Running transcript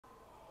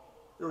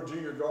Your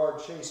junior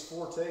guard, Chase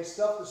Forte,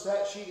 stuffed the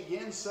stat sheet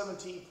again,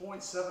 17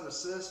 points, 7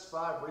 assists,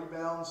 5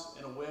 rebounds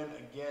in a win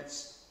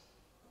against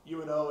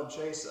UNO. And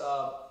Chase,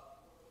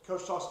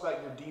 Coach talks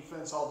about your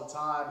defense all the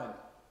time, and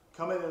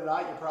coming in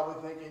tonight, you're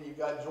probably thinking you've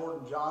got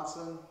Jordan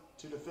Johnson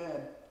to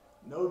defend.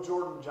 No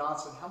Jordan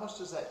Johnson. How much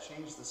does that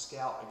change the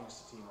scout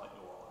against a team like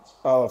New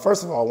Orleans?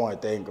 First of all, I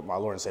want to thank my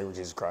Lord and Savior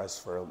Jesus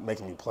Christ for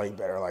making me play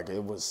better. Like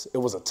it was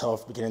a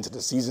tough beginning to the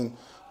season.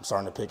 I'm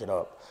starting to pick it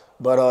up.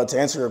 But to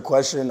answer your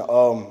question,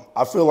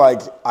 I feel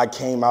like I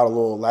came out a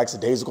little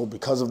lackadaisical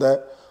because of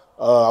that.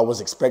 I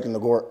was expecting to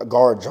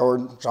guard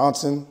Jordan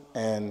Johnson,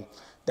 and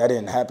that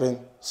didn't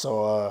happen.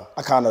 So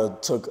I kind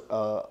of took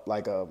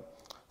like a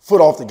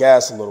foot off the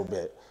gas a little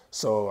bit.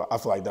 So I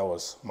feel like that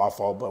was my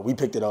fault, but we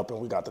picked it up and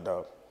we got the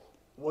dub.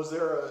 Was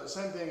there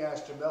same thing I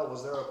asked Jamel,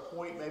 was there a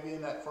point maybe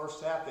in that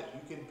first half that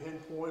you can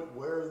pinpoint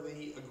where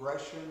the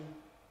aggression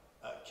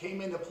came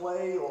into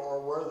play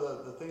or where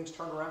the things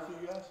turned around for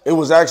you guys? It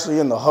was actually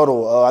in the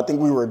huddle. I think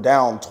we were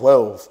down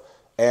 12,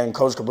 and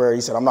Coach Cabrera,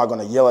 he said, I'm not going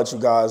to yell at you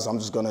guys. I'm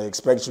just going to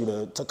expect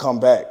you to come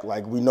back.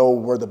 Like, we know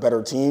we're the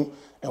better team,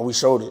 and we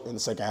showed it in the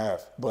second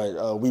half.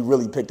 But we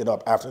really picked it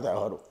up after that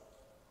huddle.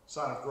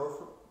 Sign of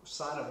growth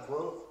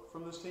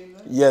from this team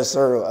then? Yes,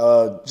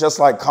 sir. Just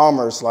like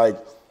Commerce, like,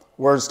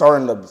 we're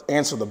starting to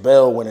answer the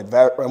bell when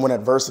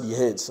adversity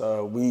hits.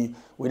 We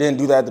didn't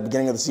do that at the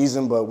beginning of the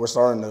season, but we're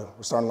starting to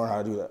learn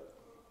how to do that.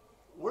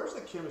 Where's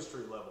the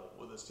chemistry level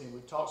with this team?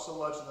 We've talked so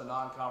much in the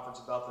non-conference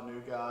about the new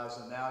guys,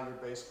 and now you're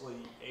basically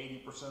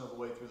 80% of the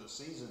way through the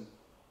season.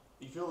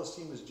 Do you feel this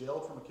team is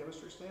gelled from a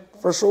chemistry standpoint?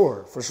 For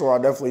sure.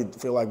 I definitely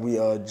feel like we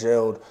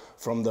gelled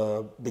from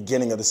the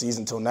beginning of the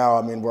season till now.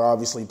 I mean, we're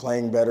obviously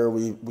playing better.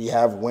 We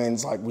have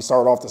wins. Like, we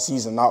started off the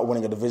season not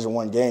winning a Division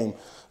I game,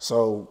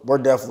 so we're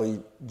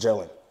definitely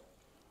gelling.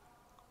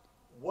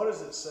 What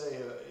does it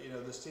say?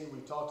 This team,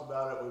 we've talked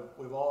about it.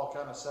 We've all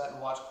kind of sat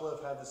and watched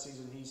Cliff have the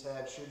season he's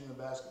had shooting the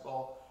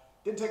basketball.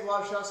 Didn't take a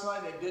lot of shots tonight,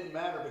 and it didn't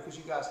matter because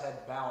you guys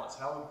had balance.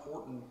 How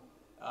important,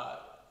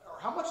 or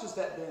how much has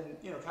that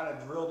been, kind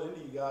of drilled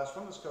into you guys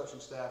from this coaching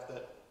staff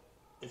that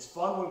it's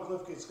fun when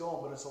Cliff gets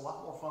going, but it's a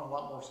lot more fun, a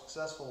lot more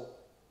successful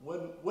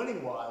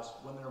winning-wise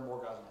when there are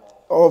more guys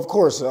involved? Oh, of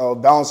course.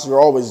 Balance,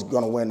 you're always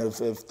going to win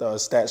if the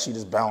stat sheet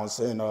is balanced.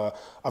 And I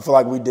feel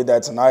like we did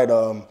that tonight.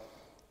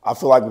 I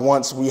feel like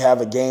once we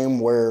have a game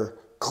where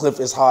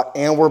Cliff is hot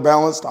and we're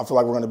balanced, I feel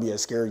like we're going to be a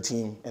scary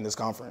team in this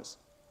conference.